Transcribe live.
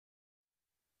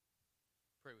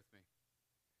Pray with me.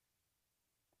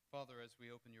 Father, as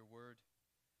we open your word,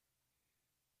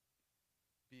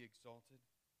 be exalted.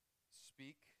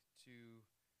 Speak to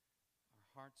our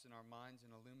hearts and our minds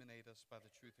and illuminate us by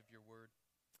the truth of your word.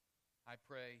 I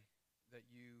pray that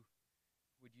you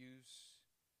would use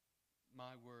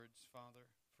my words,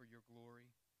 Father, for your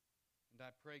glory. And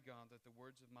I pray, God, that the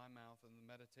words of my mouth and the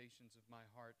meditations of my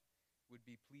heart would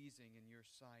be pleasing in your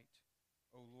sight,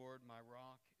 O Lord, my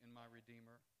rock and my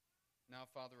redeemer. Now,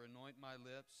 Father, anoint my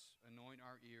lips, anoint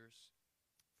our ears,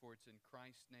 for it's in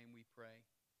Christ's name we pray.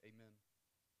 Amen.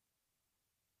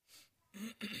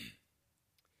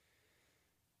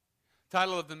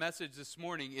 Title of the message this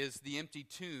morning is The Empty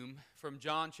Tomb, from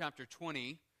John chapter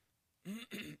 20,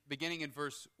 beginning in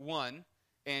verse 1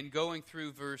 and going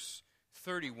through verse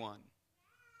 31.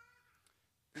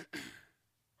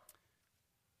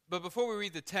 But before we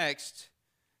read the text,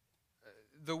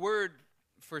 the word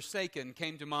forsaken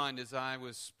came to mind as I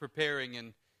was preparing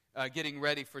and getting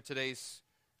ready for today's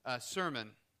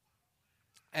sermon.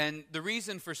 And the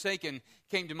reason forsaken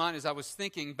came to mind as I was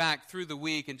thinking back through the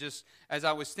week, and just as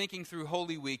I was thinking through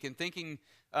Holy Week and thinking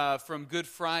from Good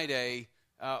Friday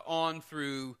on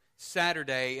through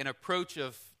Saturday and approach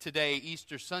of today,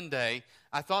 Easter Sunday,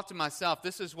 I thought to myself,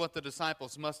 this is what the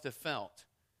disciples must have felt.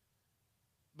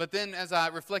 But then as I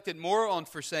reflected more on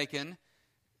forsaken,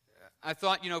 I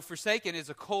thought, forsaken is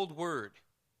a cold word.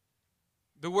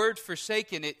 The word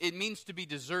forsaken, it means to be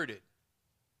deserted,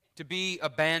 to be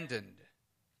abandoned.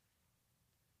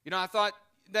 I thought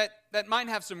that might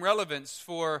have some relevance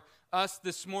for us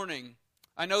this morning.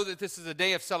 I know that this is a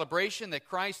day of celebration, that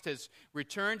Christ has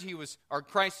returned,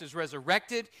 Christ is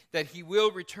resurrected, that he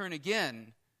will return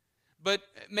again. But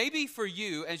maybe for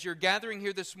you, as you're gathering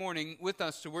here this morning with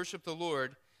us to worship the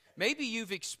Lord, maybe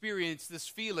you've experienced this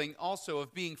feeling also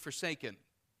of being forsaken.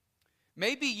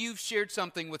 Maybe you've shared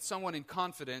something with someone in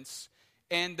confidence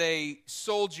and they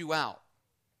sold you out.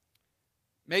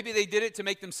 Maybe they did it to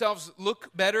make themselves look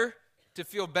better, to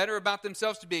feel better about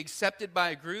themselves, to be accepted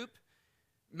by a group.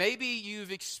 Maybe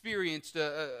you've experienced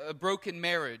a broken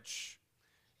marriage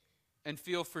and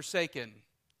feel forsaken.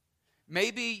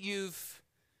 Maybe you've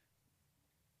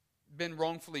been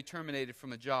wrongfully terminated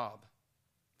from a job.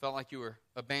 Felt like you were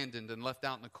abandoned and left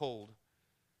out in the cold.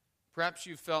 Perhaps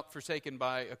you felt forsaken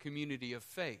by a community of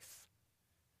faith.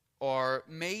 Or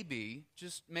maybe,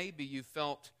 just maybe, you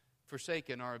felt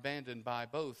forsaken or abandoned by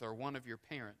both or one of your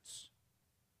parents.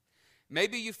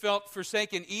 Maybe you felt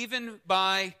forsaken even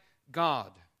by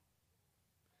God.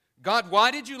 God, why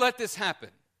did you let this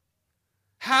happen?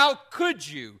 How could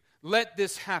you let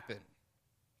this happen?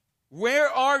 Where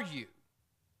are you?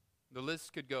 The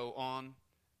list could go on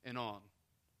and on.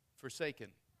 Forsaken.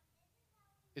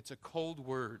 It's a cold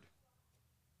word.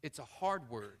 It's a hard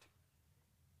word.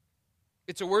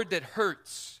 It's a word that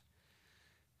hurts.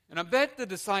 And I bet the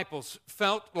disciples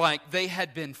felt like they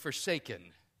had been forsaken.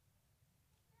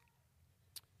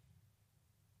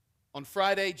 On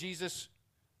Friday, Jesus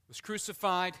was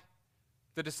crucified.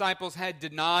 The disciples had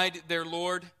denied their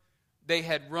Lord. They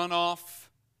had run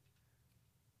off.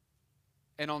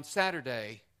 And on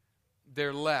Saturday,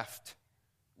 they're left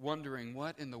wondering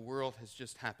what in the world has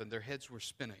just happened. Their heads were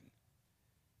spinning.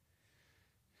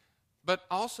 But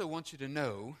I also want you to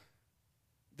know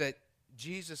that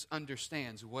Jesus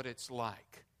understands what it's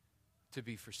like to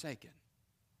be forsaken.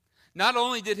 Not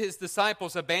only did his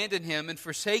disciples abandon him and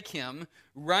forsake him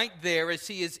right there as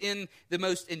he is in the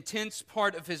most intense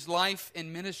part of his life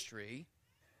and ministry,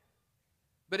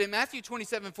 but in Matthew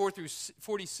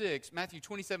 27:4-46, Matthew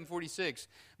 27:46,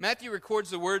 Matthew records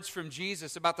the words from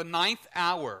Jesus about the 9th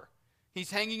hour.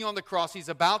 He's hanging on the cross. He's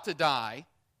about to die.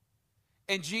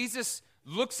 And Jesus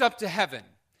looks up to heaven.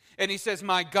 And he says,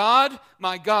 my God,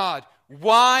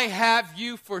 why have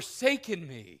you forsaken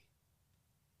me?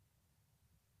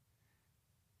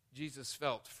 Jesus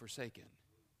felt forsaken.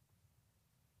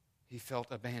 He felt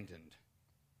abandoned.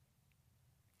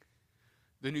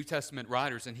 The New Testament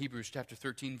writers in Hebrews chapter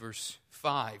 13, verse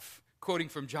 5, quoting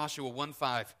from Joshua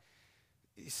 1:5,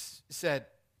 said,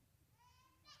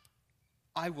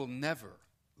 I will never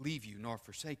leave you nor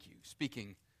forsake you,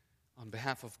 speaking on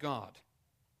behalf of God.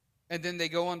 And then they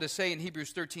go on to say in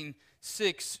Hebrews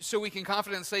 13:6, so we can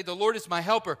confidently say, the Lord is my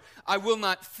helper. I will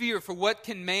not fear, for what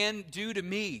can man do to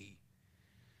me?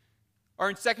 Or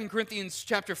in 2 Corinthians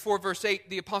chapter 4, verse 8,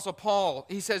 the Apostle Paul,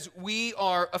 he says, we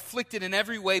are afflicted in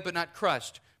every way but not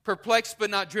crushed, perplexed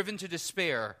but not driven to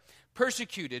despair,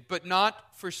 persecuted but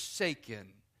not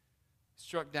forsaken,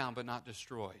 struck down but not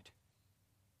destroyed.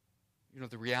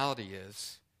 The reality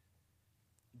is,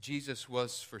 Jesus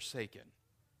was forsaken.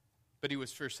 But he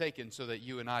was forsaken so that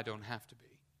you and I don't have to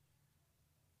be.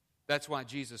 That's why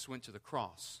Jesus went to the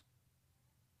cross.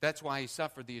 That's why he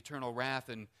suffered the eternal wrath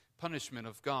and punishment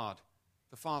of God,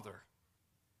 the Father.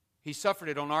 He suffered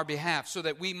it on our behalf so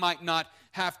that we might not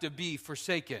have to be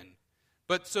forsaken,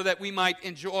 but so that we might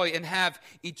enjoy and have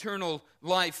eternal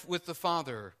life with the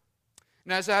Father.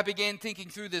 And as I began thinking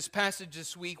through this passage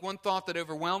this week, one thought that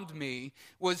overwhelmed me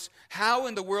was, how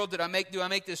in the world do I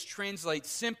make this translate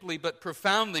simply but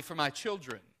profoundly for my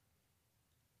children?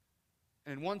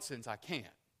 And in one sense, I can't.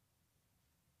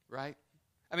 Right?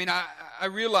 I mean, I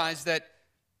realize that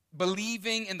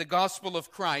believing in the gospel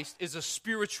of Christ is a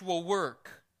spiritual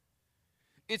work.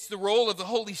 It's the role of the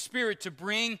Holy Spirit to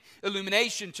bring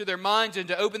illumination to their minds and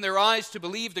to open their eyes to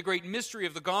believe the great mystery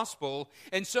of the gospel.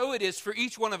 And so it is for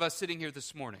each one of us sitting here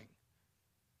this morning.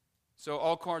 So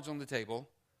all cards on the table.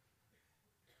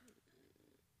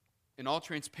 In all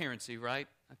transparency, right?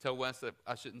 I tell Wes that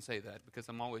I shouldn't say that because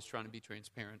I'm always trying to be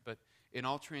transparent. But in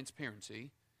all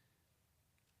transparency,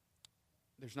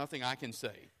 there's nothing I can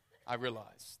say, I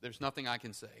realize. There's nothing I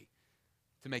can say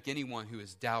to make anyone who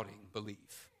is doubting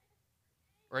believe,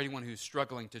 or anyone who's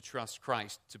struggling to trust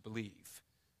Christ to believe.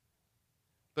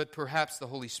 But perhaps the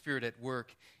Holy Spirit at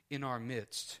work in our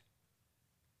midst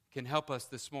can help us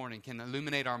this morning, can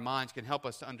illuminate our minds, can help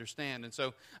us to understand. And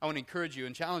so I want to encourage you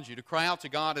and challenge you to cry out to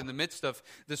God in the midst of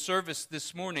the service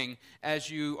this morning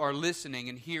as you are listening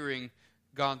and hearing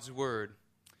God's word.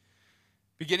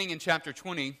 Beginning in chapter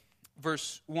 20,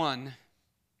 verse 1,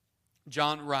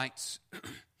 John writes,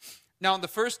 Now on the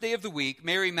first day of the week,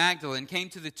 Mary Magdalene came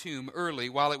to the tomb early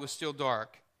while it was still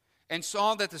dark, and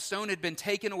saw that the stone had been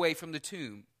taken away from the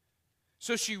tomb.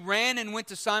 So she ran and went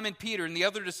to Simon Peter and the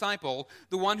other disciple,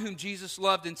 the one whom Jesus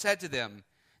loved, and said to them,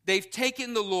 They've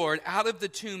taken the Lord out of the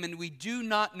tomb, and we do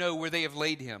not know where they have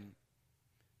laid him.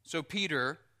 So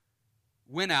Peter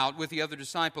went out with the other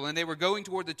disciple, and they were going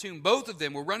toward the tomb. Both of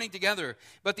them were running together,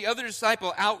 but the other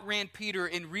disciple outran Peter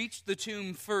and reached the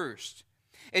tomb first.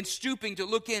 And stooping to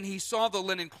look in, he saw the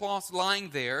linen cloths lying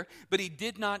there, but he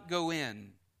did not go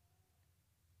in.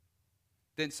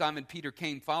 Then Simon Peter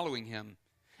came following him,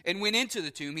 and went into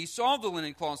the tomb. He saw the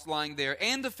linen cloths lying there,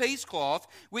 and the face cloth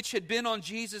which had been on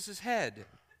Jesus' head,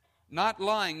 not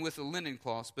lying with the linen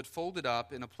cloths, but folded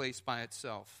up in a place by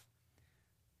itself.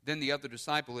 Then the other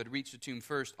disciple who had reached the tomb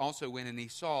first also went, and he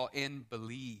saw and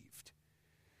believed.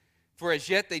 For as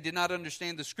yet they did not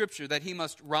understand the scripture that he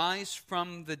must rise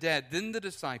from the dead. Then the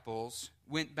disciples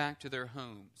went back to their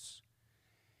homes.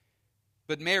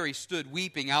 But Mary stood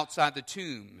weeping outside the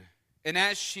tomb. And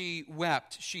as she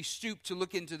wept, she stooped to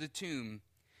look into the tomb.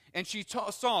 And she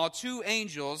saw two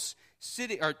angels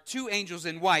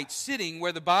in white sitting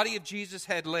where the body of Jesus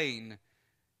had lain,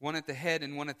 one at the head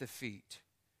and one at the feet.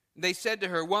 They said to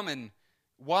her, Woman,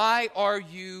 why are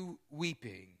you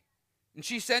weeping? And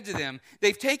she said to them,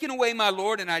 They've taken away my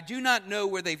Lord, and I do not know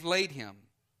where they've laid him.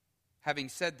 Having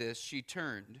said this, she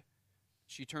turned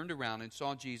around and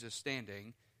saw Jesus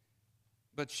standing,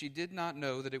 but she did not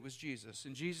know that it was Jesus.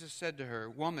 And Jesus said to her,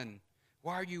 Woman,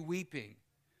 why are you weeping?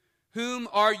 Whom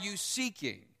are you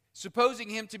seeking? Supposing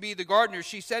him to be the gardener,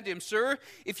 she said to him, Sir,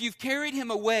 if you've carried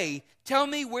him away, tell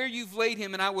me where you've laid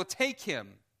him, and I will take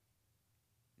him.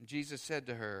 And Jesus said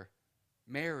to her,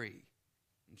 Mary.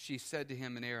 And she said to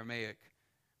him in Aramaic,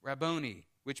 Rabboni,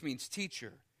 which means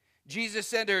teacher. Jesus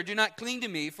said to her, Do not cling to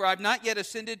me, for I have not yet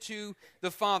ascended to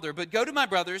the Father, but go to my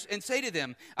brothers and say to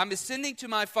them, I'm ascending to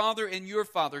my Father and your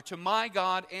Father, to my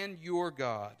God and your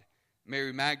God.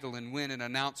 Mary Magdalene went and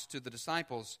announced to the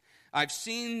disciples, I've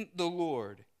seen the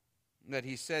Lord, that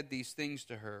he said these things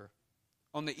to her.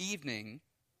 On the evening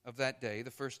of that day,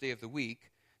 the first day of the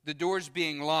week, the doors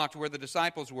being locked where the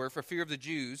disciples were for fear of the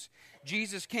Jews,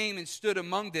 Jesus came and stood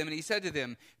among them, and he said to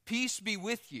them, Peace be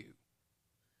with you.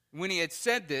 When he had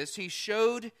said this, he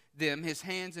showed them his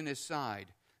hands and his side.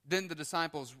 Then the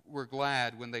disciples were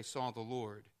glad when they saw the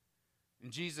Lord.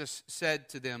 And Jesus said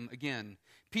to them again,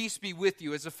 Peace be with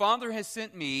you. As the Father has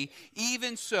sent me,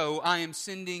 even so I am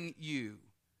sending you.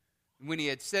 And when he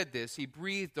had said this, he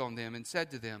breathed on them and said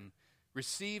to them,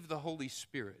 Receive the Holy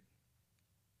Spirit.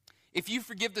 If you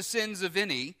forgive the sins of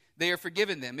any, they are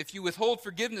forgiven them. If you withhold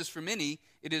forgiveness from any,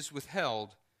 it is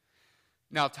withheld.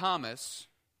 Now Thomas,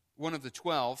 one of the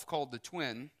 12, called the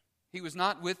twin, he was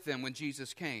not with them when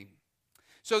Jesus came.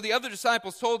 So the other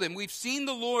disciples told him, We've seen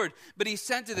the Lord. But he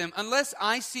said to them, Unless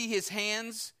I see his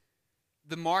hands,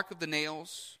 the mark of the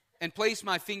nails, and place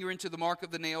my finger into the mark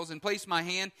of the nails, and place my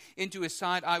hand into his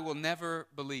side, I will never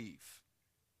believe.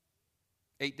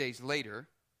 8 days later,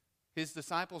 his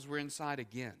disciples were inside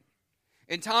again.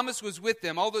 And Thomas was with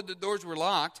them. Although the doors were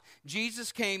locked,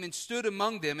 Jesus came and stood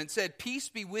among them and said, Peace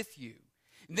be with you.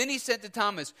 And then he said to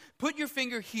Thomas, Put your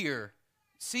finger here.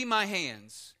 see my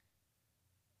hands,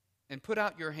 and put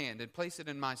out your hand and place it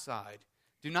in my side.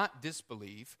 Do not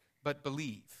disbelieve, but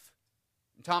believe."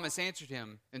 And Thomas answered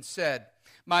him and said,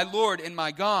 "My Lord and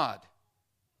my God."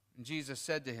 And Jesus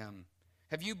said to him,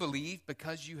 "Have you believed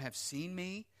because you have seen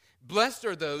me? Blessed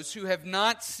are those who have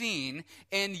not seen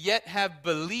and yet have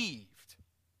believed."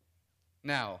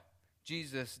 Now,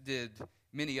 Jesus did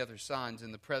many other signs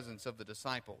in the presence of the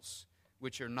disciples,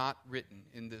 which are not written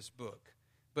in this book.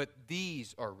 But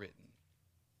these are written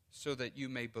so that you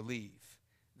may believe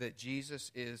that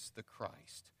Jesus is the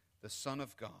Christ, the Son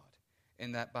of God,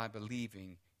 and that by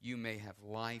believing you may have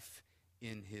life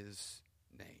in His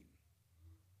name.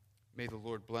 May the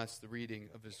Lord bless the reading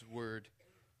of His word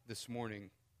this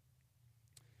morning.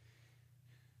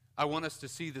 I want us to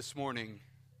see this morning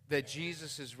that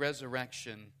Jesus'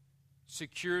 resurrection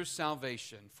secures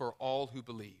salvation for all who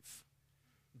believe.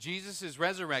 Jesus'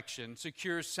 resurrection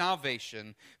secures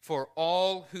salvation for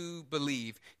all who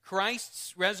believe.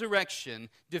 Christ's resurrection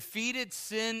defeated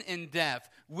sin and death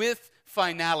with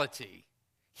finality.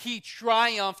 He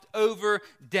triumphed over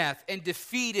death and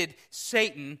defeated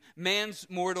Satan, man's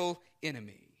mortal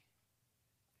enemy.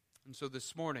 And so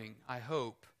this morning,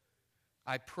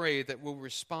 I pray that we'll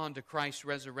respond to Christ's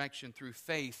resurrection through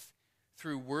faith,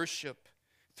 through worship,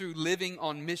 through living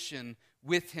on mission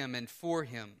with Him and for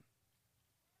Him.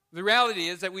 The reality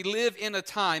is that we live in a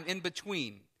time in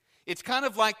between. It's kind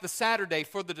of like the Saturday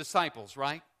for the disciples,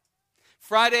 right?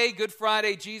 Friday, Good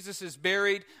Friday, Jesus is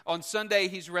buried. On Sunday,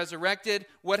 He's resurrected.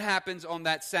 What happens on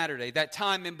that Saturday? That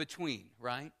time in between,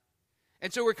 right?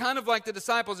 And so we're kind of like the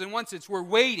disciples in one sense. We're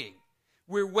waiting.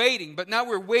 We're waiting, but now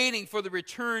we're waiting for the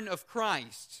return of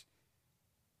Christ.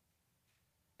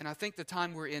 And I think the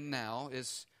time we're in now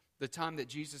is the time that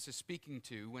Jesus is speaking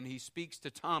to when He speaks to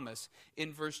Thomas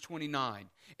in verse 29.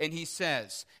 And He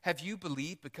says, "Have you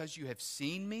believed because you have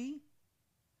seen me?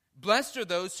 Blessed are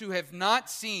those who have not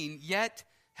seen yet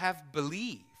have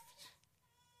believed."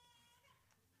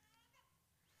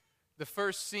 The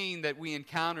first scene that we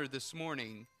encounter this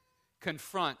morning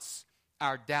confronts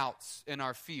our doubts and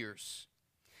our fears.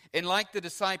 And like the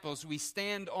disciples, we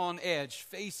stand on edge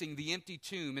facing the empty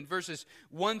tomb. In verses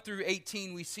 1 through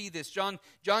 18, we see this. John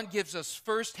gives us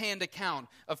firsthand account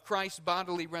of Christ's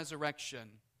bodily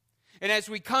resurrection. And as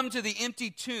we come to the empty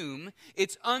tomb,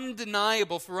 it's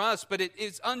undeniable for us, but it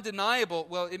is undeniable.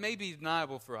 Well, it may be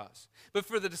deniable for us, but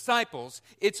for the disciples,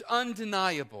 it's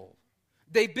undeniable.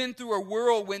 They've been through a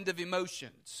whirlwind of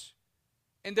emotions.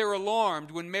 And they're alarmed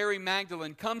when Mary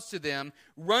Magdalene comes to them,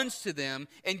 runs to them,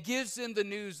 and gives them the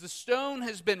news. The stone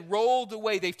has been rolled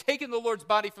away. They've taken the Lord's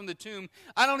body from the tomb.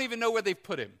 I don't even know where they've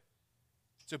put Him.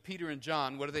 So Peter and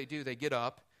John, what do? They get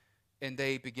up and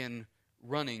they begin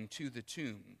running to the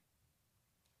tomb.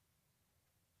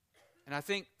 And I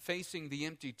think facing the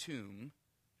empty tomb,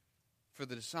 for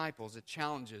the disciples, it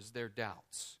challenges their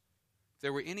doubts. If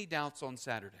there were any doubts on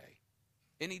Saturday,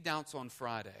 any doubts on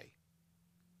Friday,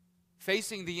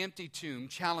 facing the empty tomb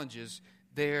challenges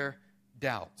their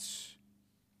doubts.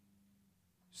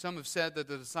 Some have said that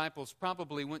the disciples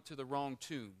probably went to the wrong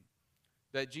tomb,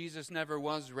 that Jesus never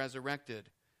was resurrected.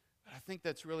 But I think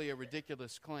that's really a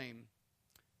ridiculous claim.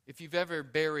 If you've ever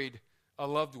buried a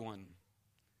loved one,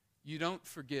 you don't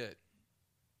forget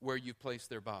where you've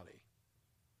placed their body.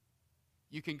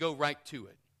 You can go right to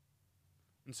it.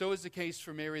 And so is the case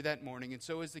for Mary that morning, and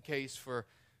so is the case for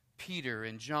Peter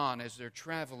and John as they're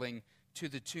traveling to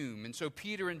the tomb. And so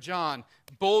Peter and John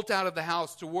bolt out of the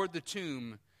house toward the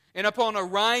tomb. And upon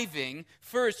arriving,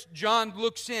 first John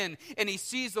looks in and he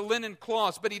sees the linen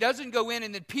cloths, but he doesn't go in.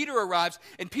 And then Peter arrives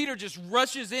and Peter just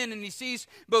rushes in and he sees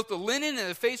both the linen and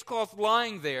the face cloth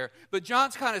lying there. But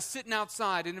John's kind of sitting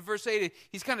outside. And in verse 8,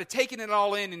 he's kind of taking it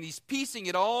all in and he's piecing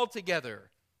it all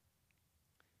together.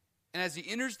 And as he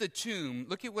enters the tomb,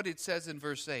 look at what it says in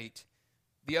verse 8.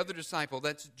 The other disciple,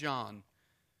 that's John,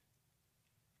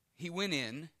 he went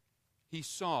in, he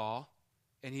saw,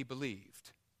 and he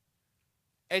believed.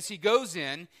 As he goes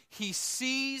in, he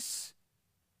sees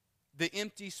the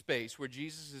empty space where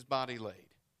Jesus' body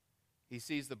laid. He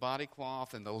sees the body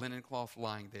cloth and the linen cloth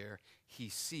lying there. He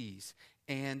sees,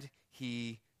 and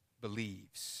he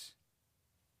believes.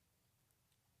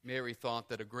 Mary thought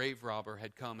that a grave robber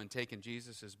had come and taken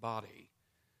Jesus' body.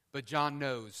 But John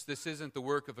knows this isn't the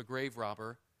work of a grave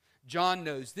robber. John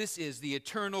knows this is the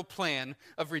eternal plan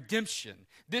of redemption.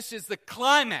 This is the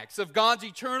climax of God's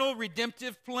eternal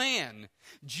redemptive plan.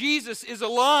 Jesus is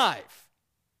alive.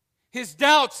 His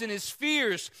doubts and his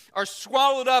fears are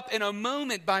swallowed up in a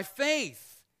moment by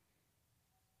faith.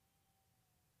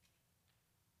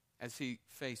 As he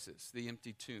faces the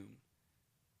empty tomb,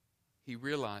 he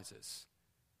realizes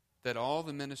that all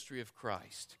the ministry of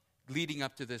Christ leading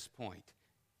up to this point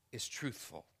is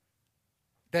truthful,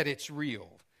 that it's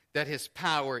real, that his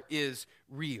power is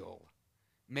real.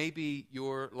 Maybe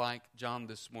you're like John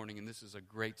this morning, and this is a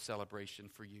great celebration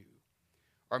for you.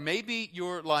 Or maybe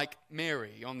you're like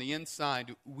Mary on the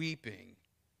inside, weeping,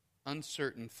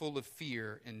 uncertain, full of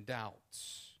fear and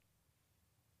doubts.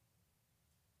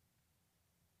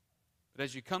 But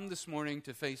as you come this morning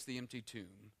to face the empty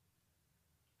tomb,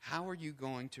 how are you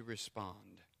going to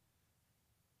respond?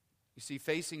 You see,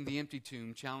 facing the empty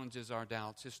tomb challenges our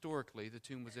doubts. Historically, the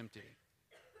tomb was empty.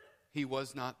 He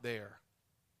was not there.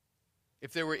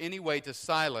 If there were any way to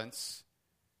silence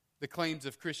the claims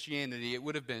of Christianity, it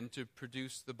would have been to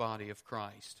produce the body of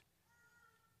Christ.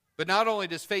 But not only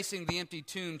does facing the empty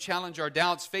tomb challenge our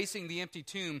doubts, facing the empty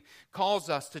tomb calls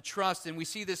us to trust, and we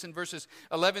see this in verses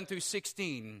 11 through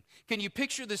 16. Can you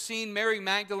picture the scene? Mary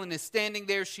Magdalene is standing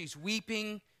there, she's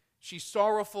weeping, she's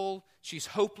sorrowful, she's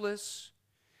hopeless,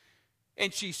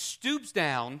 and she stoops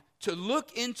down to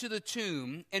look into the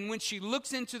tomb, and when she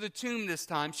looks into the tomb this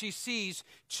time, she sees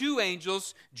two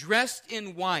angels dressed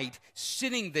in white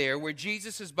sitting there where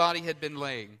Jesus' body had been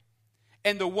laying.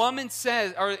 And the woman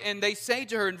says, and they say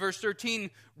to her in verse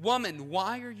 13, "Woman,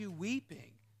 why are you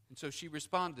weeping?" And so she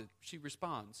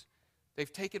responds,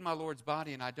 "They've taken my Lord's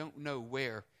body, and I don't know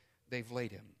where they've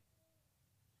laid him."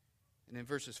 And in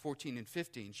verses 14 and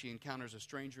 15, she encounters a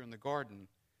stranger in the garden,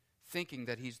 thinking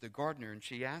that he's the gardener, and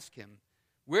she asks him,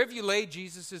 "Where have you laid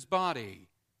Jesus' body?"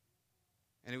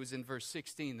 And it was in verse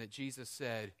 16 that Jesus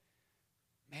said,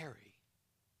 "Mary."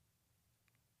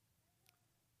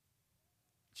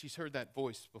 She's heard that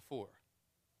voice before.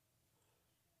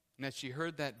 And as she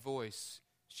heard that voice,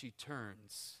 she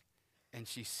turns and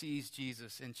she sees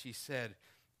Jesus and she said,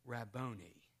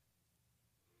 "Rabboni."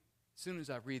 As soon as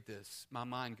I read this, my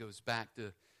mind goes back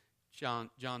to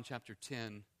John chapter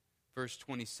 10, verse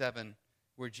 27,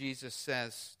 where Jesus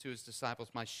says to his disciples,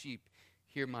 "My sheep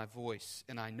hear my voice,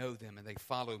 and I know them, and they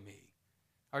follow me."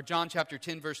 Or John chapter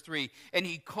 10, verse 3, "And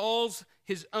he calls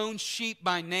his own sheep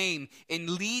by name and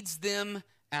leads them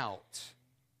out."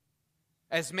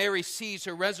 As Mary sees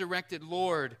her resurrected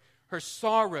Lord, her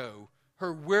sorrow,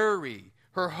 her worry,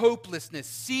 her hopelessness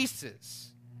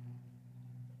ceases.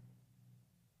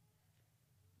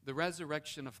 The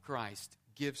resurrection of Christ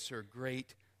gives her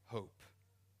great hope.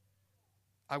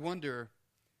 I wonder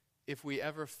if we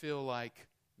ever feel like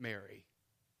Mary.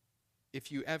 If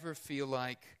you ever feel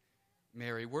like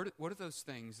Mary, what are those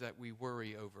things that we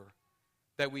worry over,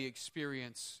 that we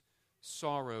experience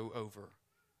sorrow over,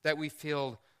 that we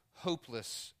feel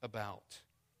hopeless about?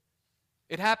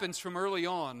 It happens from early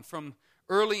on, from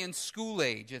early in school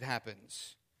age it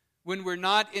happens. When we're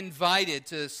not invited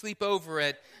to sleep over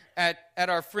at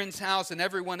our friend's house and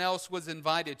everyone else was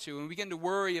invited to, and we begin to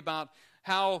worry about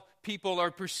how people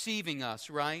are perceiving us,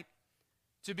 right?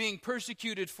 To being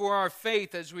persecuted for our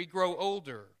faith as we grow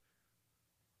older.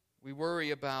 We worry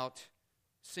about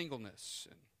singleness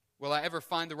and will I ever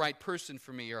find the right person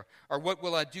for me? Or what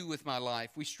will I do with my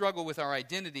life? We struggle with our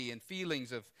identity and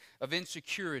feelings of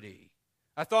insecurity.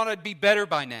 I thought I'd be better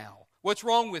by now. What's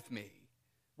wrong with me?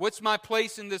 What's my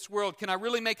place in this world? Can I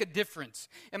really make a difference?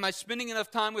 Am I spending enough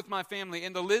time with my family?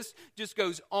 And the list just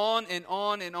goes on and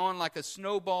on and on like a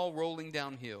snowball rolling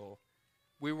downhill.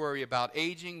 We worry about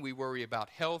aging. We worry about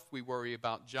health. We worry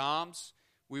about jobs.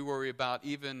 We worry about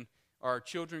even our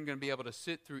children going to be able to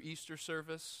sit through Easter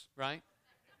service, right?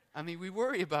 I mean, we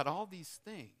worry about all these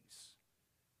things.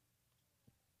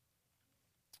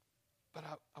 But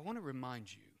I want to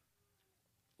remind you,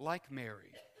 like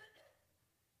Mary,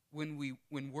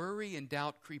 when worry and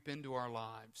doubt creep into our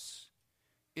lives,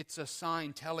 it's a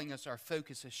sign telling us our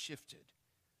focus has shifted.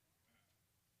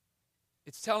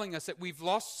 It's telling us that we've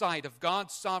lost sight of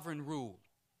God's sovereign rule.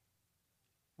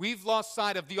 We've lost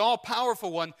sight of the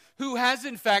all-powerful one who has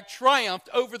in fact triumphed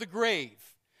over the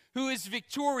grave, who is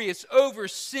victorious over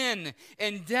sin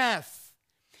and death.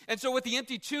 And so what the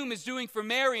empty tomb is doing for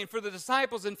Mary and for the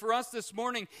disciples and for us this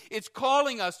morning, it's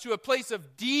calling us to a place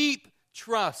of deep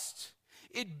trust.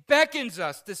 It beckons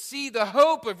us to see the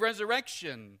hope of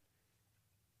resurrection.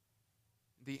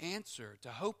 The answer to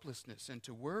hopelessness and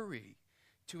to worry,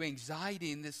 to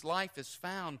anxiety in this life is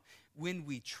found when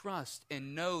we trust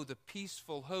and know the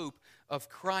peaceful hope of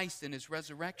Christ and his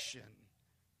resurrection.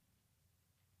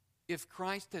 If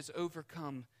Christ has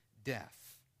overcome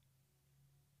death,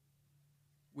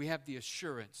 we have the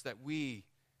assurance that we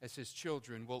as his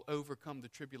children, will overcome the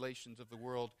tribulations of the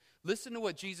world. Listen to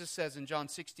what Jesus says in John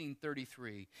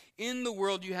 16:33. In the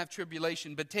world you have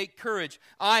tribulation, but take courage.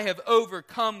 I have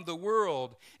overcome the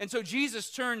world. And so Jesus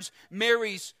turns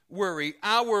Mary's worry,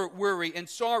 our worry and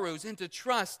sorrows, into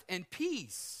trust and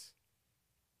peace.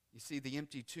 You see, the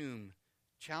empty tomb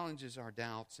challenges our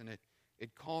doubts, and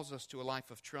it calls us to a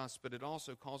life of trust, but it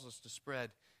also calls us to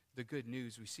spread the good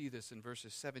news. We see this in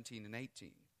verses 17 and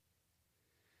 18.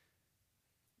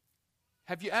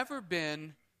 Have you ever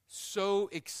been so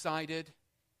excited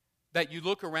that you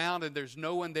look around and there's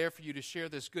no one there for you to share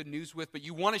this good news with, but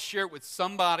you want to share it with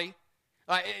somebody?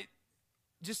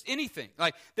 Just anything.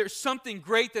 Like there's something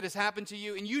great that has happened to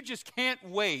you and you just can't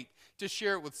wait to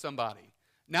share it with somebody.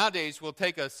 Nowadays, we'll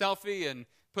take a selfie and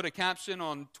put a caption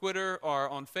on Twitter or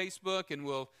on Facebook, and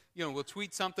we'll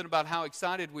tweet something about how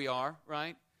excited we are,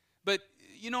 right? But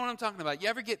you know what I'm talking about. You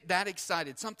ever get that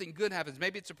excited? Something good happens.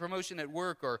 Maybe it's a promotion at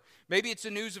work, or maybe it's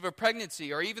the news of a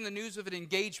pregnancy, or even the news of an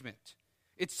engagement.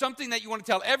 It's something that you want to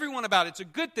tell everyone about. It's a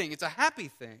good thing. It's a happy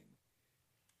thing.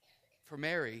 For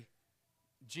Mary,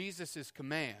 Jesus'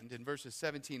 command in verses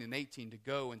 17 and 18 to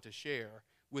go and to share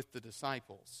with the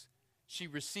disciples, she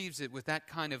receives it with that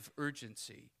kind of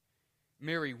urgency.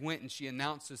 Mary went and she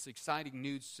announced this exciting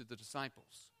news to the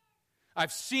disciples.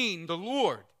 I've seen the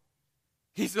Lord.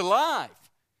 He's alive.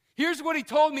 Here's what he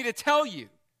told me to tell you.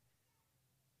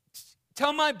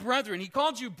 Tell my brethren. He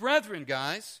called you brethren,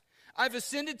 guys. I've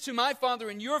ascended to my Father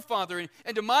and your Father,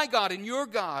 and to my God and your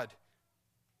God.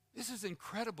 This is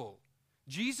incredible.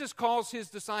 Jesus calls his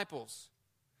disciples,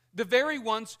 the very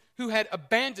ones who had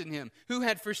abandoned him, who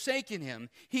had forsaken him.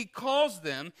 He calls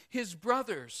them his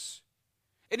brothers.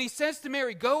 And he says to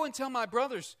Mary, go and tell my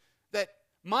brothers that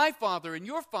my Father and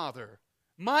your Father,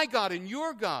 my God and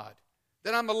your God,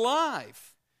 that I'm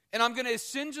alive, and I'm going to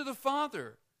ascend to the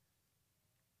Father.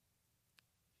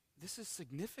 This is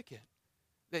significant,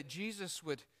 that Jesus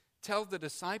would tell the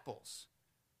disciples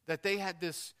that they had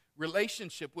this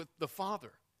relationship with the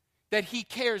Father, that he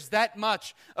cares that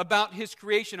much about his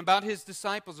creation, about his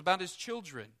disciples, about his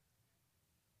children.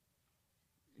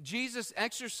 Jesus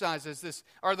exercises this,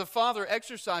 or the Father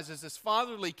exercises this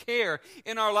fatherly care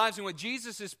in our lives. And what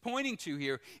Jesus is pointing to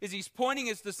here is he's pointing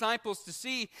his disciples to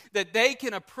see that they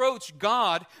can approach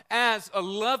God as a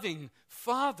loving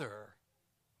Father.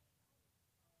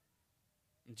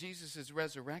 And Jesus'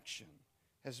 resurrection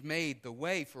has made the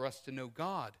way for us to know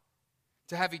God,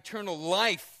 to have eternal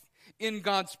life in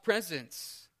God's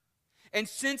presence. And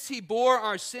since he bore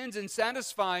our sins and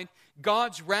satisfied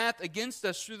God's wrath against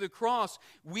us through the cross,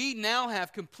 we now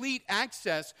have complete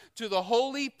access to the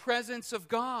holy presence of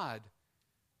God.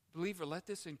 Believer, let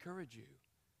this encourage you.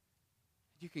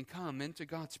 You can come into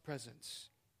God's presence.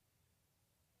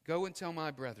 Go and tell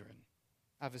my brethren,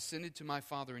 I've ascended to my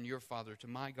Father and your Father, to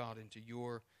my God and to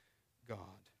your God.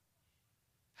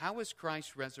 How has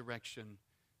Christ's resurrection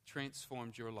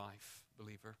transformed your life,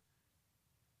 believer?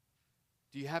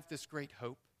 Do you have this great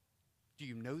hope? Do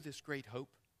you know this great hope?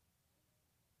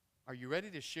 Are you ready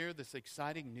to share this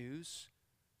exciting news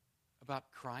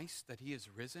about Christ, that he is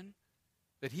risen,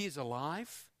 that he is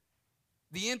alive?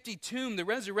 The empty tomb, the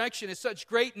resurrection is such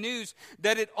great news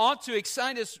that it ought to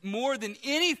excite us more than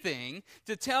anything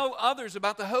to tell others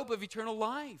about the hope of eternal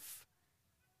life.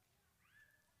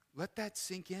 Let that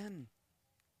sink in.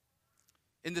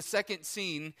 In the second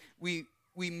scene, we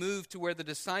move to where the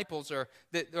disciples are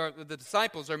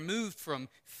moved from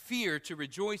fear to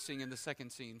rejoicing in the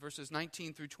second scene, verses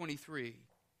 19 through 23.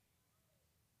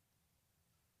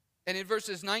 And in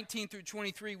verses 19 through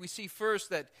 23, we see first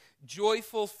that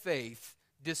joyful faith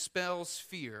dispels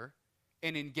fear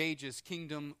and engages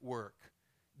kingdom work.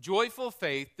 Joyful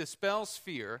faith dispels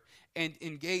fear and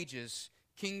engages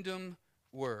kingdom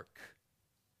work.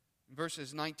 In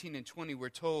verses 19 and 20, we're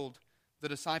told the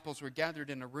disciples were gathered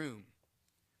in a room.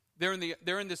 They're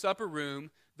in this upper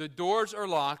room. The doors are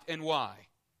locked. And why?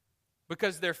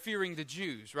 Because they're fearing the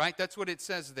Jews, right? That's what it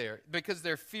says there. Because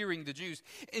they're fearing the Jews.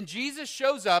 And Jesus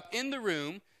shows up in the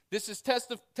room. This is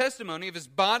testimony of his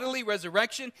bodily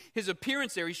resurrection, his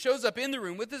appearance there. He shows up in the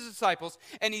room with his disciples,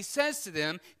 and he says to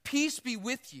them, peace be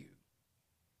with you.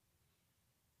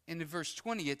 And in verse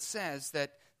 20, it says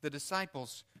that the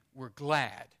disciples were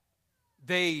glad.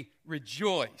 They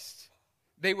rejoiced.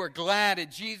 They were glad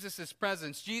at Jesus'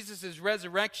 presence. Jesus'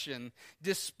 resurrection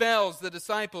dispels the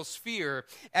disciples' fear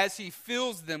as he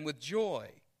fills them with joy.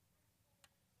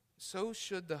 So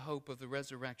should the hope of the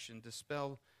resurrection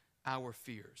dispel our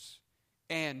fears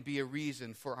and be a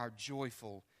reason for our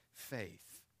joyful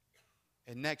faith.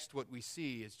 And next, what we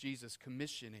see is Jesus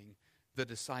commissioning the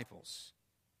disciples.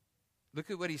 Look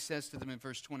at what he says to them in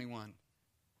verse 21.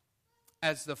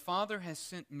 As the Father has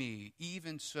sent me,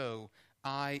 even so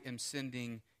I am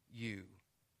sending you.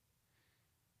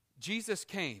 Jesus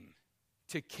came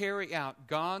to carry out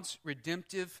God's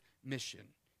redemptive mission,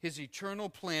 His eternal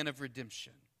plan of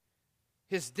redemption.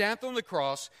 His death on the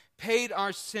cross paid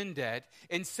our sin debt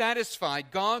and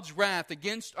satisfied God's wrath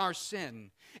against our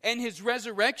sin. And His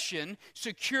resurrection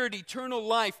secured eternal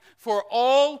life for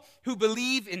all who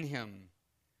believe in Him.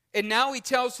 And now He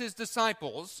tells His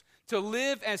disciples to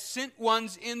live as sent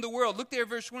ones in the world. Look there,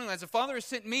 verse 1. As the Father has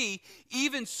sent me,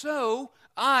 even so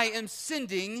I am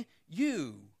sending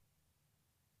you.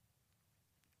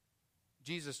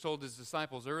 Jesus told His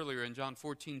disciples earlier in John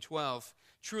 14:12,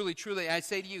 truly, truly, I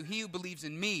say to you, he who believes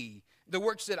in me, the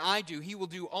works that I do, he will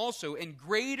do also, and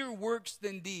greater works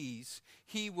than these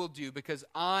he will do, because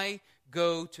I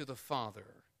go to the Father.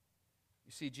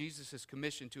 You see, Jesus'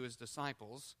 commission to His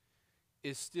disciples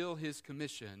is still His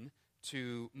commission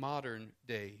to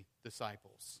modern-day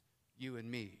disciples, you and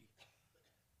me.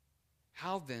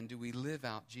 How then do we live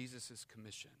out Jesus'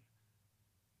 commission?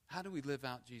 How do we live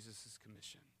out Jesus'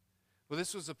 commission? Well,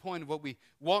 this was the point of what we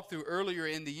walked through earlier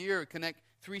in the year, Connect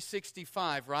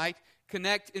 365, right?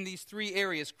 Connect in these three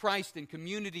areas, Christ and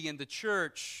community and the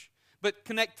church. But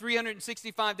connect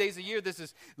 365 days a year. This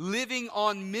is living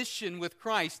on mission with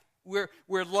Christ, where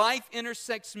life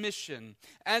intersects mission.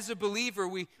 As a believer,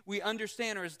 we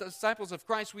understand, or as disciples of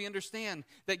Christ, we understand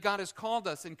that God has called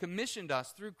us and commissioned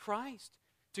us through Christ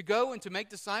to go and to make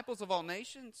disciples of all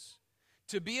nations,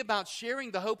 to be about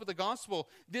sharing the hope of the gospel,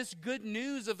 this good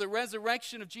news of the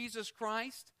resurrection of Jesus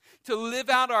Christ, to live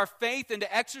out our faith and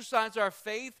to exercise our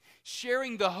faith,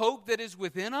 sharing the hope that is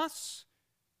within us,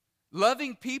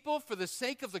 loving people for the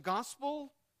sake of the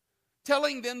gospel,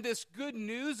 telling them this good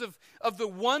news of the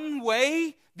one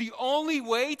way, the only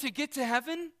way to get to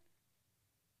heaven.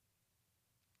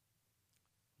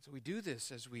 So we do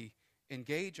this as we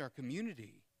engage our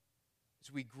community,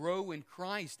 as we grow in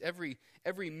Christ, every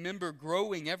member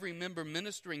growing, every member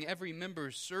ministering, every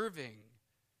member serving.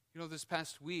 You know, this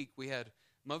past week we had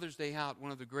Mother's Day Out,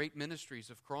 one of the great ministries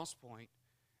of Crosspoint.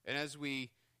 And as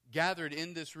we gathered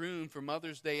in this room for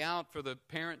Mother's Day Out, for the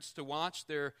parents to watch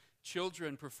their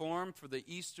children perform for the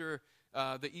Easter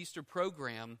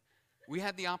program, I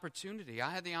had the opportunity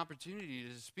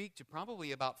to speak to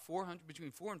probably about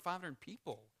between 400 and 500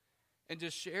 people, and to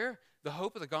share the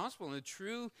hope of the gospel and the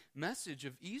true message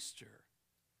of Easter.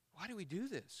 Why do we do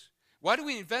this? Why do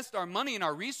we invest our money and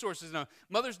our resources in a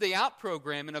Mother's Day Out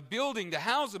program, in a building to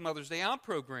house a Mother's Day Out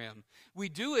program? We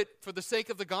do it for the sake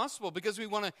of the gospel, because we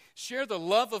want to share the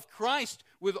love of Christ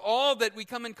with all that we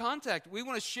come in contact. We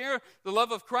want to share the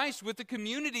love of Christ with the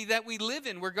community that we live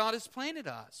in, where God has planted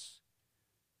us.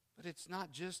 But it's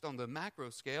not just on the macro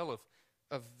scale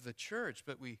of the church,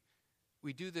 but we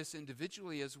do this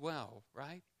individually as well,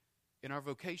 right? In our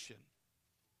vocation.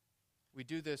 We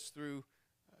do this through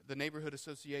the neighborhood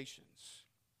associations.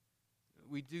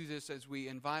 We do this as we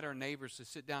invite our neighbors to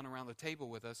sit down around the table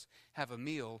with us, have a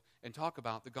meal, and talk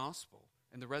about the gospel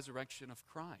and the resurrection of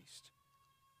Christ.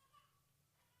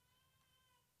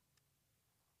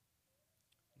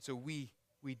 So we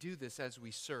do this as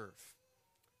we serve.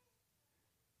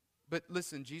 But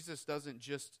listen, Jesus doesn't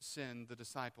just send the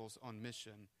disciples on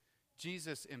mission.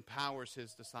 Jesus empowers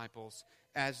His disciples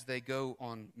as they go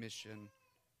on mission.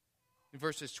 In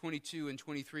verses 22 and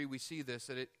 23, we see this,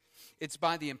 that it's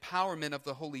by the empowerment of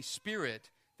the Holy Spirit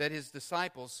that His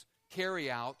disciples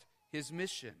carry out His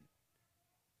mission.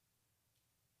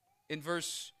 In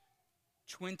verse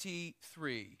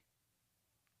 23,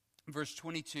 verse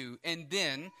 22, and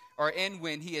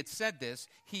when He had said this,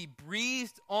 He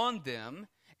breathed on them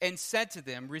and said to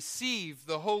them, receive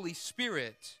the Holy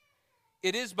Spirit.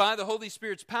 It is by the Holy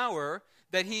Spirit's power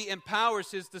that He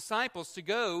empowers His disciples to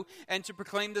go and to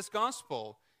proclaim this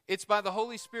gospel. It's by the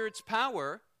Holy Spirit's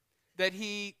power that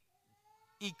He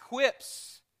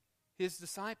equips His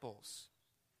disciples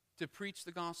to preach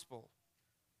the gospel,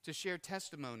 to share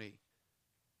testimony.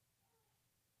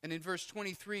 And in verse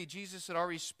 23, Jesus had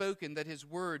already spoken that His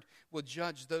word will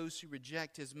judge those who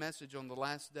reject His message on the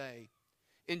last day.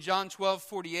 In John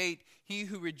 12:48, he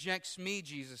who rejects me,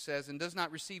 Jesus says, and does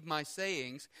not receive my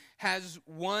sayings, has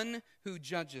one who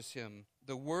judges him.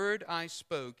 The word I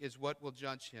spoke is what will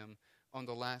judge him on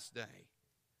the last day.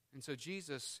 And so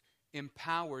Jesus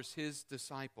empowers His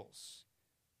disciples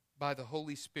by the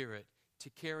Holy Spirit to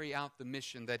carry out the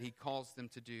mission that He calls them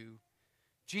to do.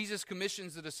 Jesus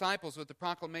commissions the disciples with the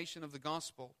proclamation of the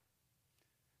gospel.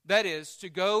 That is, to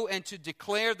go and to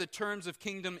declare the terms of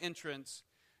kingdom entrance.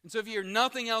 And so if you hear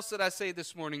nothing else that I say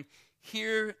this morning,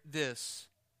 hear this.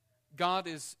 God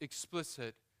is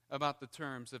explicit about the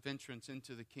terms of entrance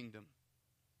into the kingdom.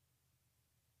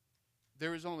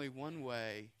 there is only one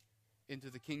way into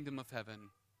the kingdom of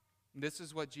heaven. And this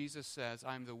is what Jesus says,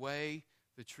 I am the way,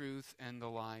 the truth, and the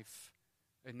life.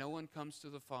 And no one comes to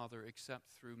the Father except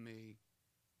through me.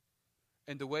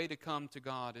 And the way to come to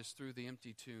God is through the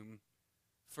empty tomb.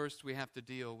 First, we have to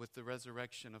deal with the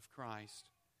resurrection of Christ.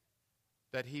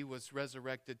 That he was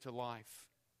resurrected to life.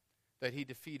 That he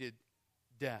defeated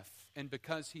death. And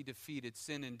because he defeated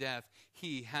sin and death,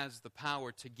 he has the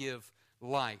power to give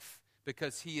life.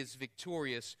 Because he is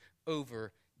victorious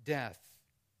over death.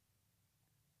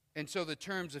 And so the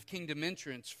terms of kingdom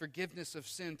entrance, forgiveness of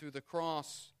sin through the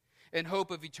cross, and hope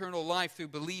of eternal life through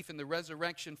belief in the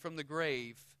resurrection from the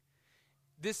grave.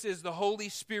 This is the Holy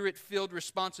Spirit-filled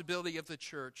responsibility of the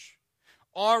church.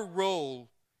 Our role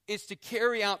is to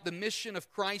carry out the mission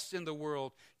of Christ in the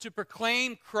world, to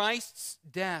proclaim Christ's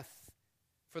death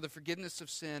for the forgiveness of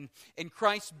sin, and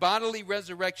Christ's bodily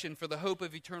resurrection for the hope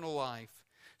of eternal life,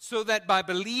 so that by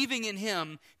believing in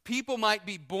him, people might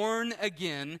be born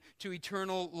again to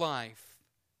eternal life.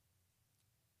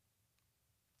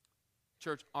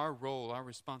 Church, our role, our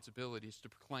responsibility is to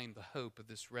proclaim the hope of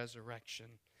this resurrection,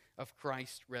 of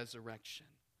Christ's resurrection.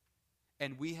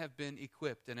 And we have been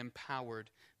equipped and empowered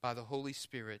by the Holy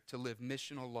Spirit to live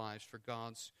missional lives for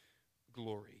God's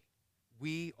glory.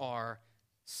 We are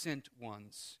sent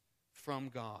ones from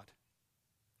God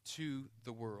to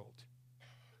the world.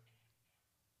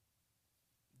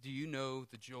 Do you know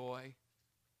the joy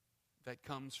that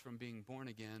comes from being born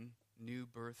again, new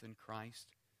birth in Christ?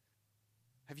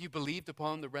 Have you believed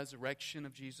upon the resurrection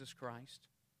of Jesus Christ?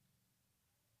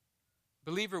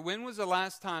 Believer, when was the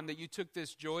last time that you took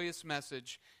this joyous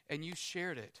message and you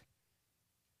shared it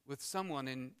with someone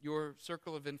in your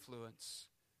circle of influence,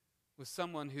 with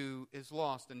someone who is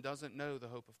lost and doesn't know the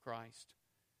hope of Christ?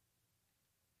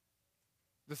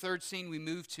 The third scene we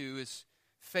move to is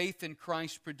faith in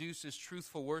Christ produces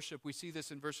truthful worship. We see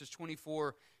this in verses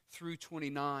 24 through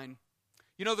 29.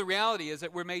 You know, the reality is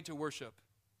that we're made to worship.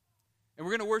 And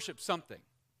we're going to worship something.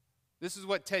 This is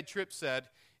what Ted Tripp said.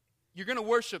 You're going to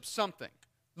worship something.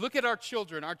 Look at our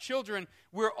children. Our children,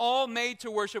 we're all made to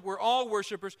worship. We're all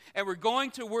worshipers. And we're going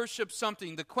to worship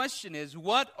something. The question is,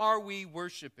 what are we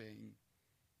worshiping?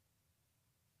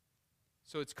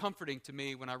 So it's comforting to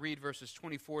me when I read verses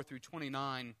 24 through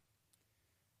 29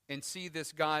 and see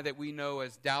this guy that we know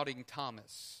as Doubting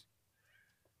Thomas.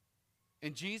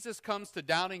 And Jesus comes to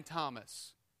Doubting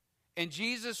Thomas. And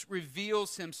Jesus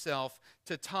reveals himself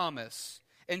to Thomas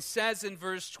and says in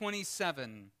verse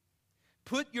 27,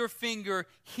 put your finger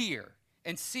here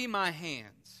and see my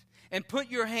hands, and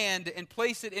put your hand and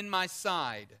place it in my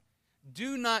side.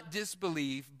 Do not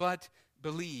disbelieve, but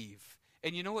believe.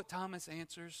 And you know what Thomas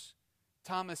answers?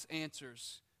 Thomas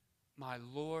answers, my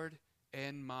Lord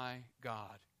and my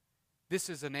God. This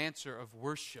is an answer of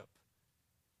worship.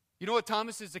 You know what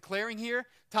Thomas is declaring here?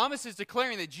 Thomas is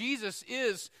declaring that Jesus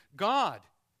is God.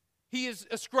 He is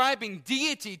ascribing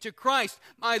deity to Christ,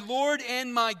 my Lord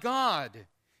and my God.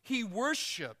 He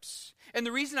worships. And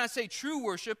the reason I say true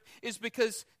worship is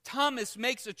because Thomas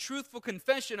makes a truthful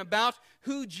confession about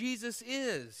who Jesus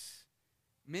is.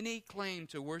 Many claim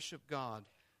to worship God,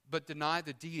 but deny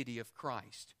the deity of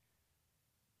Christ.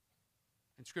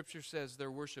 And Scripture says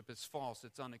their worship is false,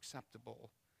 it's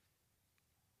unacceptable.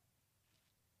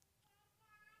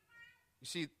 You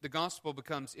see, the gospel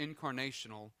becomes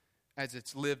incarnational as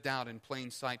it's lived out in plain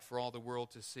sight for all the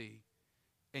world to see.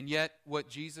 And yet, what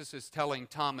Jesus is telling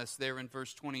Thomas there in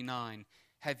verse 29,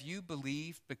 have you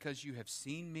believed because you have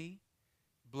seen me?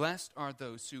 Blessed are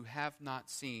those who have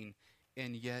not seen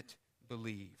and yet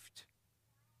believed.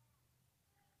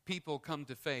 People come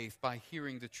to faith by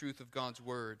hearing the truth of God's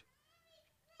word,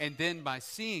 and then by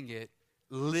seeing it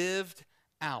lived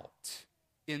out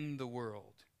in the world.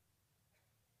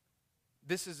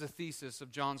 This is a thesis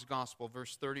of John's Gospel,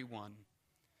 verse 31.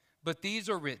 But these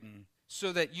are written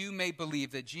so that you may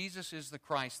believe that Jesus is the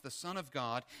Christ, the Son of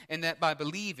God, and that by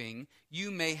believing you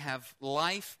may have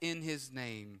life in his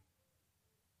name.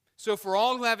 So for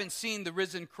all who haven't seen the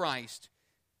risen Christ,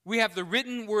 we have the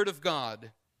written word of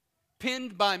God,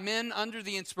 penned by men under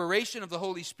the inspiration of the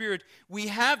Holy Spirit. We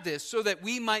have this so that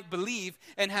we might believe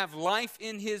and have life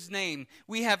in his name.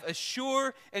 We have a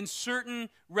sure and certain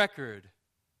record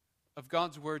of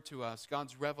God's word to us,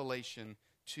 God's revelation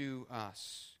to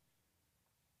us.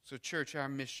 So church, our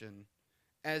mission,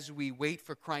 as we wait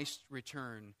for Christ's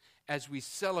return, as we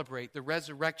celebrate the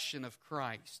resurrection of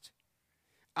Christ,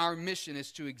 our mission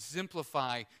is to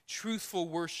exemplify truthful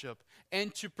worship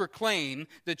and to proclaim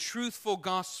the truthful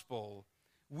gospel.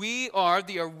 We are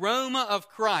the aroma of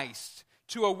Christ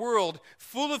to a world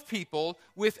full of people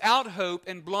without hope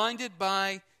and blinded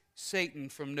by Satan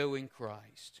from knowing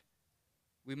Christ.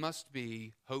 We must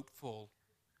be hopeful.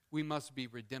 We must be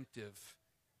redemptive.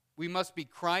 We must be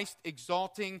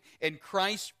Christ-exalting and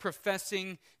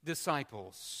Christ-professing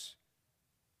disciples.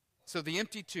 So the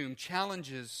empty tomb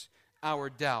challenges our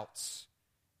doubts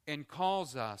and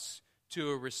calls us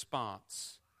to a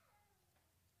response.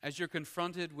 As you're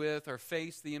confronted with or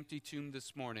face the empty tomb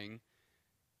this morning,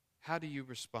 how do you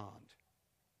respond?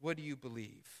 What do you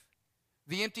believe?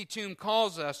 The empty tomb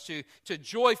calls us to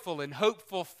joyful and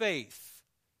hopeful faith.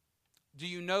 Do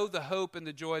you know the hope and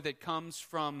the joy that comes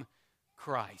from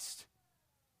Christ?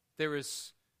 There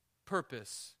is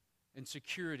purpose and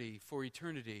security for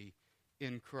eternity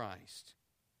in Christ.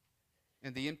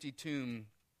 And the empty tomb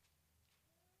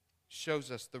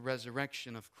shows us the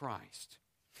resurrection of Christ.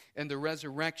 And the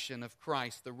resurrection of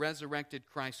Christ, the resurrected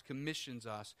Christ, commissions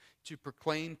us to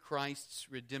proclaim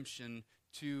Christ's redemption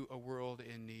to a world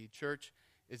in need. Church,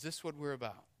 is this what we're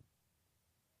about?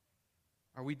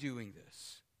 Are we doing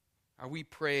this? Are we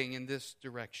praying in this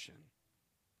direction?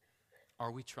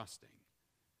 Are we trusting?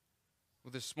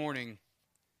 Well, this morning,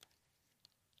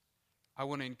 I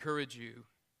want to encourage you,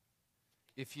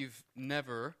 if you've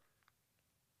never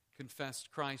confessed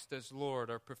Christ as Lord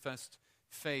or professed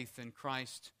faith in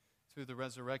Christ through the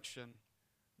resurrection,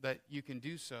 that you can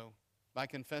do so by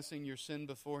confessing your sin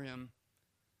before Him,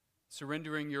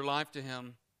 surrendering your life to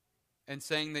Him, and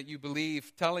saying that you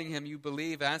believe, telling Him you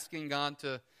believe, asking God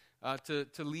to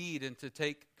lead and to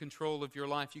take control of your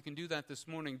life. You can do that this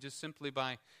morning just simply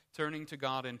by turning to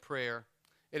God in prayer.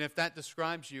 And if that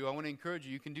describes you, I want to encourage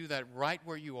you, you can do that right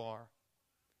where you are.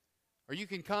 Or you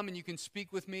can come and you can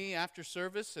speak with me after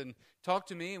service and talk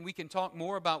to me, and we can talk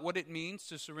more about what it means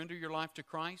to surrender your life to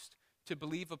Christ, to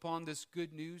believe upon this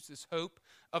good news, this hope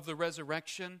of the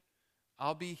resurrection.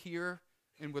 I'll be here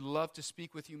and would love to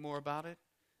speak with you more about it.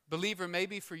 Believer,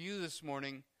 maybe for you this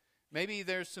morning, maybe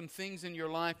there's some things in your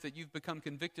life that you've become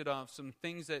convicted of, some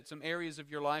areas of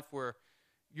your life where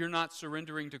you're not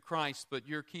surrendering to Christ, but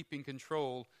you're keeping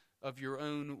control of your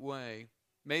own way.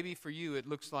 Maybe for you it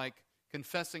looks like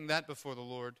confessing that before the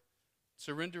Lord,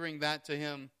 surrendering that to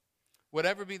Him.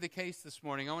 Whatever be the case this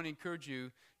morning, I want to encourage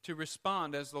you to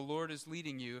respond as the Lord is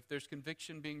leading you. If there's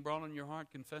conviction being brought on your heart,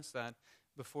 confess that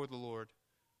before the Lord.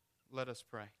 Let us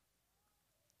pray.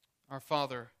 Our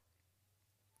Father,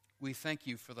 we thank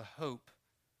you for the hope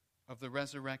of the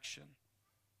resurrection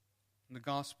and the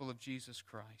gospel of Jesus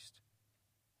Christ.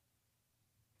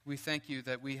 We thank you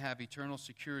that we have eternal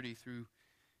security through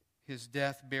His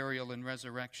death, burial, and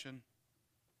resurrection.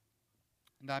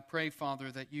 And I pray,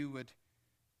 Father, that you would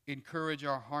encourage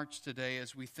our hearts today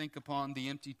as we think upon the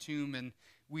empty tomb and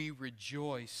we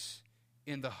rejoice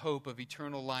in the hope of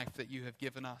eternal life that you have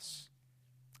given us.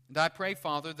 And I pray,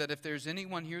 Father, that if there's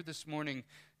anyone here this morning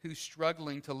who's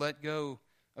struggling to let go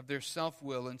of their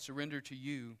self-will and surrender to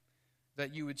you,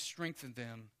 that you would strengthen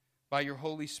them by your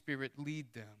Holy Spirit,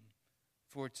 lead them.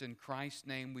 For it's in Christ's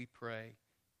name we pray.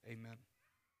 Amen.